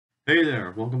Hey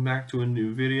there, welcome back to a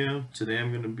new video. Today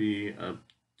I'm going to be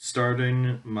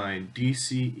starting my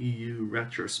DCEU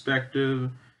retrospective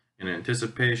in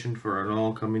anticipation for it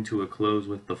all coming to a close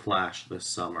with The Flash this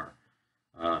summer.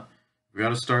 If we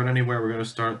got to start anywhere, we're going to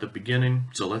start at the beginning,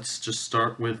 so let's just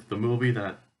start with the movie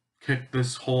that kicked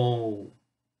this whole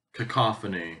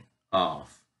cacophony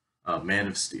off, Man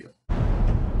of Steel.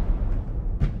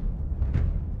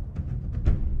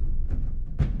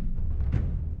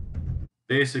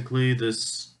 Basically,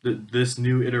 this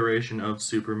new iteration of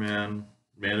Superman,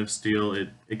 Man of Steel,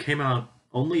 it came out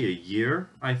only a year,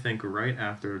 I think, right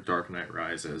after Dark Knight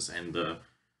Rises and the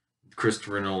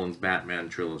Christopher Nolan's Batman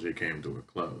trilogy came to a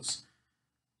close.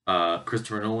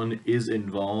 Christopher Nolan is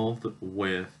involved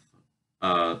with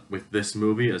this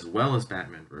movie as well as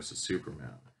Batman vs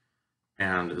Superman,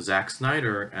 and Zack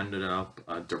Snyder ended up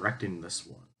directing this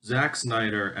one. Zack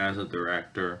Snyder as a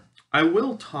director, I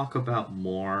will talk about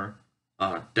more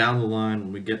down the line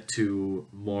when we get to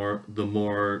the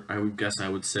more I would guess I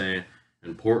would say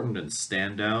important and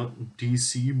standout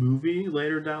DC movie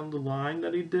later down the line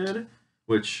that he did,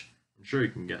 which I'm sure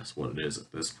you can guess what it is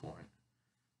at this point.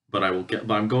 But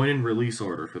I'm going in release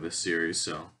order for this series,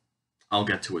 so I'll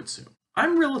get to it soon.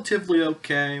 I'm relatively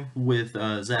okay with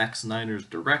Zack Snyder's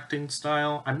directing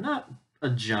style. I'm not a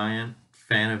giant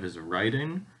fan of his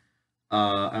writing.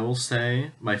 I will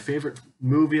say my favorite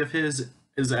movie of his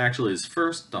is actually his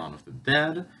first, Dawn of the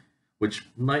Dead, which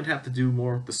might have to do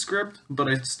more with the script, but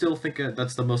I still think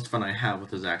that's the most fun I have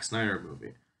with a Zack Snyder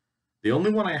movie. The only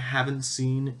one I haven't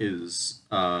seen is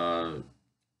Sucker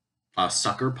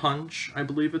Punch, I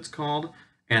believe it's called,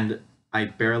 and I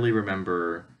barely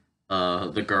remember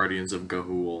the Guardians of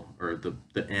Ga'Hoole, or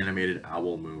the animated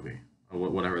owl movie, or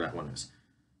whatever that one is.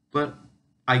 But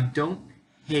I don't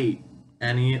hate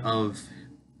any of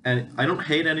and I don't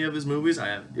hate any of his movies. I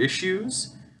have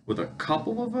issues with a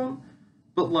couple of them,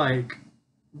 but like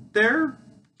they're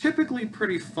typically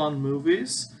pretty fun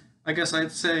movies. I guess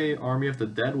I'd say Army of the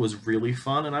Dead was really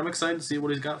fun, and I'm excited to see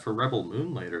what he's got for Rebel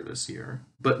Moon later this year.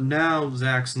 But now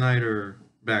Zack Snyder,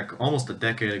 back almost a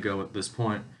decade ago at this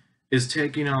point, is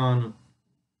taking on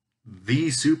the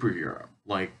superhero.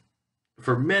 Like,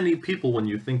 for many people, when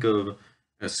you think of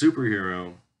a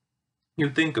superhero, you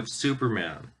think of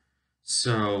Superman.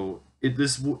 So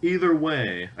either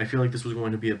way, I feel like this was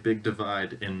going to be a big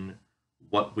divide in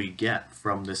what we get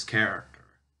from this character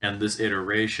and this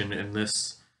iteration and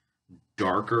this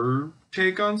darker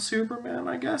take on Superman.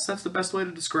 I guess that's the best way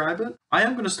to describe it. I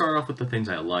am going to start off with the things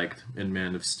I liked in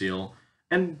Man of Steel,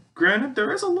 and granted,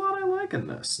 there is a lot I like in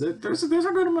this. There's a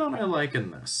good amount I like in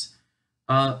this.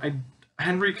 I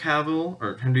Henry Cavill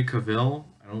or Henry Cavill.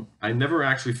 I never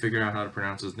actually figured out how to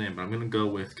pronounce his name, but I'm gonna go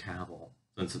with Cavill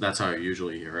since that's how I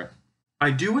usually hear it.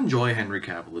 I do enjoy Henry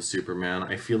Cavill as Superman.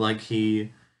 I feel like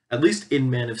he, at least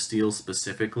in Man of Steel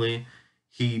specifically,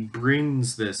 he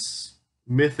brings this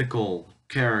mythical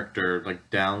character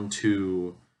like down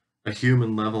to a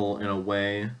human level in a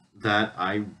way that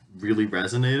I really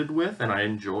resonated with, and I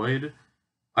enjoyed.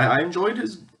 I enjoyed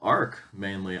his arc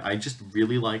mainly. I just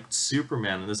really liked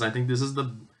Superman, and this I think this is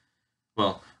the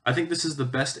well, I think this is the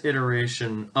best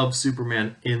iteration of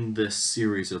Superman in this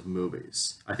series of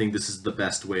movies. I think this is the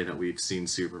best way that we've seen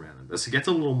Superman in this. It gets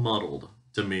a little muddled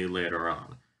to me later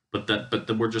on,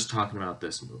 but we're just talking about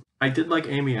this movie. I did like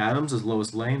Amy Adams as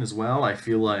Lois Lane as well. I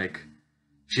feel like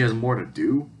she has more to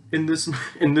do in this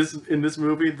in this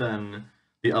movie than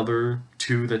the other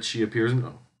two that she appears in.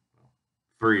 Oh,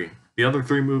 three. The other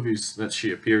three movies that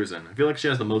she appears in. I feel like she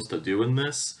has the most to do in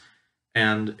this,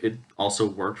 and it also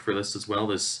worked for this as well,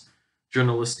 this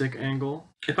journalistic angle.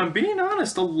 If I'm being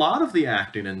honest, a lot of the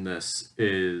acting in this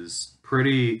is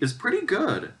pretty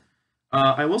good.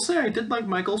 I will say I did like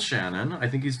Michael Shannon. I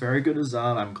think he's very good as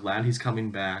Zod. I'm glad he's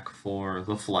coming back for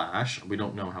The Flash. We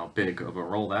don't know how big of a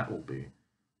role that will be,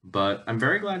 but I'm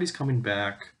very glad he's coming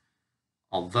back.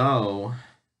 Although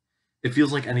it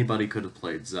feels like anybody could have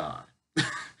played Zod.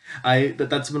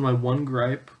 That's been my one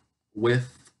gripe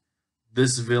with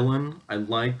this villain. I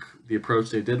like the approach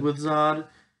they did with Zod.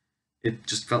 It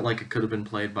just felt like it could have been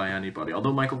played by anybody,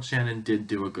 although Michael Shannon did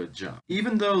do a good job.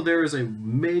 Even though there is a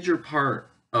major part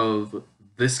of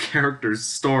this character's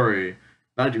story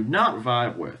that I do not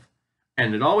vibe with,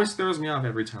 and it always throws me off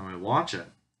every time I watch it,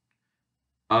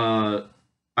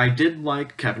 I did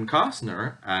like Kevin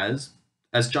Costner as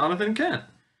Jonathan Kent.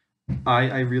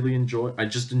 I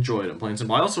just enjoyed him playing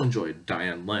simple. I also enjoyed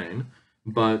Diane Lane,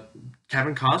 but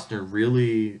Kevin Costner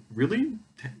really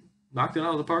knocked it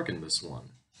out of the park in this one.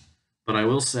 But I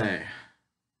will say,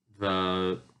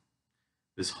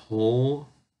 this whole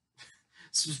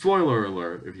spoiler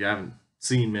alert if you haven't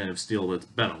seen Man of Steel, it's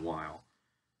been a while.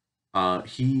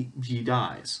 He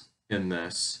dies in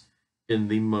this in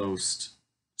the most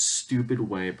stupid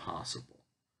way possible.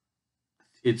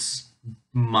 It's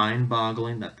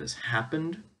mind-boggling that this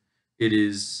happened. It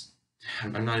is.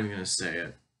 I'm not even gonna say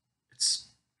it. It's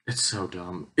it's so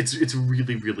dumb. It's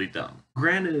really really dumb.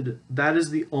 Granted, that is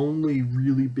the only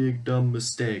really big dumb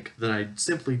mistake that I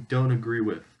simply don't agree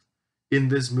with in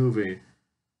this movie.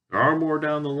 There are more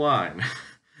down the line,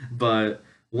 but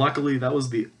luckily that was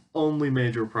the only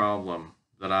major problem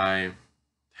that I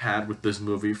had with this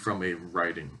movie from a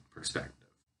writing perspective.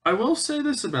 I will say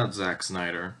this about Zack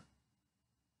Snyder.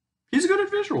 He's good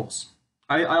at visuals.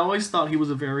 I always thought he was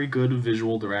a very good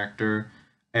visual director,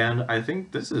 and I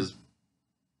think this is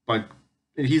like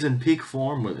he's in peak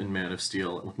form in Man of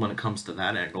Steel when it comes to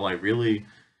that angle. I really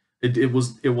it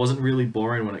wasn't really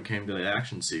boring when it came to the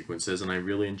action sequences, and I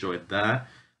really enjoyed that.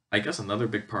 I guess another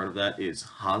big part of that is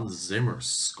Hans Zimmer's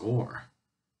score.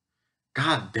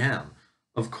 God damn.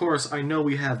 Of course, I know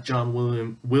we have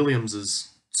Williams's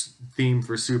theme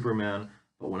for Superman,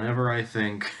 but whenever I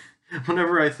think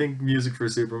music for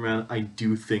Superman, I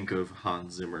do think of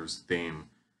Hans Zimmer's theme.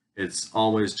 It's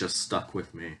always just stuck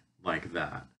with me like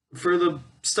that. For the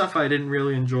stuff I didn't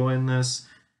really enjoy in this,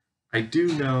 I do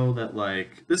know that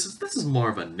like this is more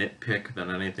of a nitpick than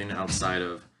anything outside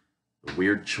of the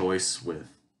weird choice with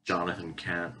Jonathan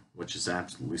Kent, which is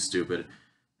absolutely stupid.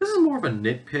 This is more of a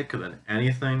nitpick than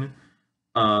anything.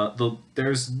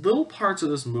 There's little parts of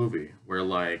this movie where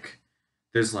like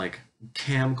there's like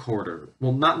camcorder,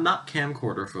 well not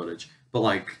camcorder footage, but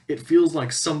like it feels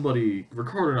like somebody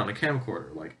recorded on a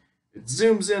camcorder. Like it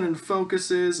zooms in and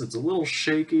focuses. It's a little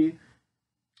shaky.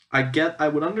 I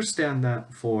would understand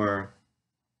that for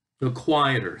the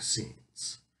quieter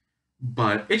scenes,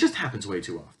 but it just happens way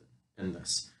too often in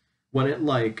this. When it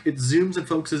zooms and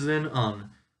focuses in on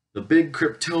the big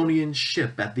Kryptonian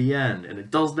ship at the end, and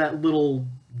it does that little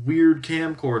weird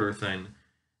camcorder thing.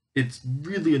 It's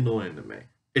really annoying to me.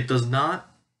 It does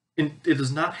not it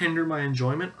does not hinder my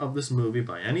enjoyment of this movie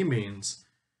by any means.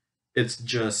 It's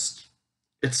just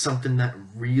it's something that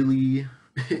really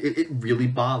it really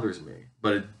bothers me,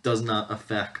 but it does not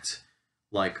affect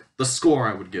like the score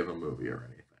I would give a movie or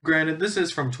anything. Granted, this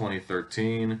is from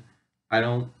 2013. I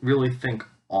don't really think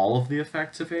all of the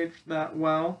effects have aged that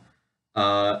well.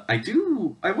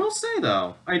 I will say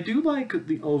though, I do like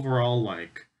the overall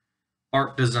like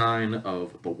art design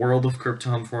of the world of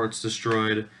Krypton before it's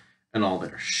destroyed, and all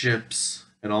their ships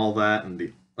and all that, and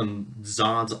the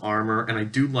Zod's armor, and I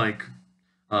do like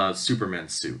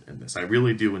Superman's suit in this. I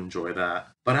really do enjoy that.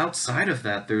 But outside of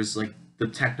that, there's like the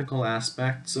technical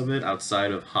aspects of it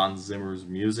outside of Hans Zimmer's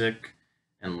music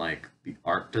and like the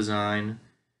art design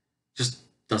just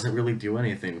doesn't really do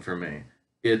anything for me.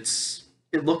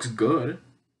 It looks good,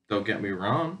 don't get me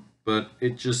wrong, but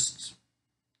it just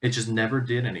never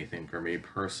did anything for me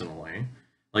personally.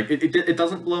 Like it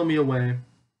doesn't blow me away,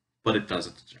 but it does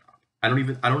its job. I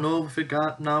don't know if it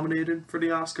got nominated for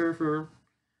the Oscar for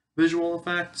visual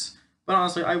effects, but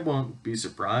honestly, I won't be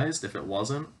surprised if it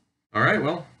wasn't. All right,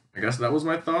 well, I guess that was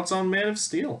my thoughts on Man of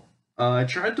Steel. I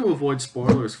tried to avoid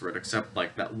spoilers for it, except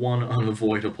like that one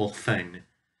unavoidable thing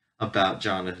about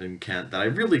Jonathan Kent that I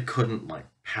really couldn't like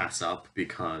pass up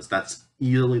because that's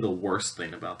easily the worst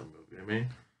thing about the movie to me.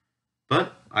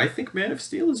 But I think Man of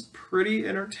Steel is pretty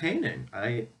entertaining.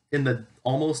 In the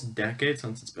almost decade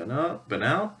since it's been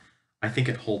out, I think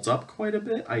it holds up quite a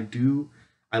bit.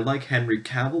 I like Henry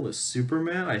Cavill as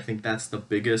Superman. I think that's the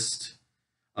biggest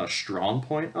strong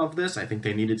point of this. I think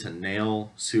they needed to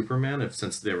nail Superman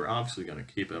since they were obviously going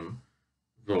to keep him,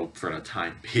 well, for the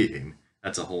time being.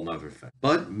 That's a whole nother thing.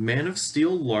 But Man of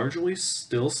Steel largely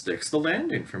still sticks the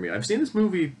landing for me. I've seen this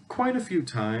movie quite a few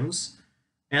times,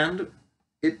 and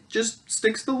it just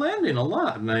sticks the landing a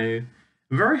lot, and I'm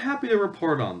very happy to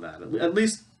report on that, at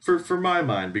least for my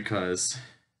mind, because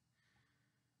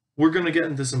we're going to get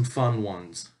into some fun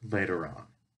ones later on.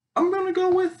 I'm going to go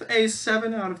with a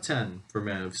 7 out of 10 for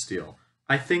Man of Steel.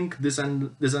 I think this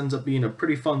ends up being a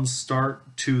pretty fun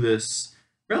start to this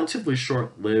relatively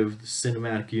short-lived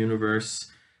cinematic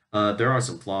universe. There are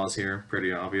some flaws here,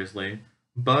 pretty obviously,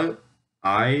 but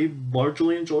I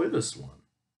largely enjoy this one.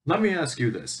 Let me ask you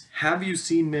this. Have you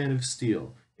seen Man of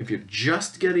Steel? If you're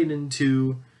just getting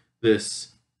into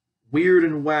this weird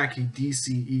and wacky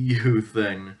DCEU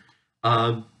thing,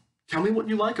 tell me what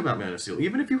you like about Man of Steel.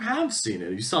 Even if you have seen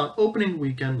it, you saw it opening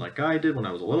weekend like I did when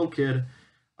I was a little kid,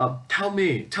 tell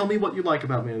me what you like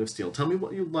about Man of Steel. Tell me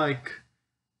what you like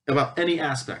about any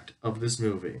aspect of this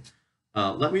movie.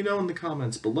 Let me know in the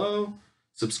comments below.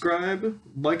 Subscribe,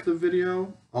 like the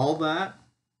video, all that,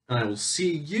 and I will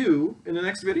see you in the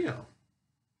next video.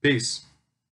 Peace.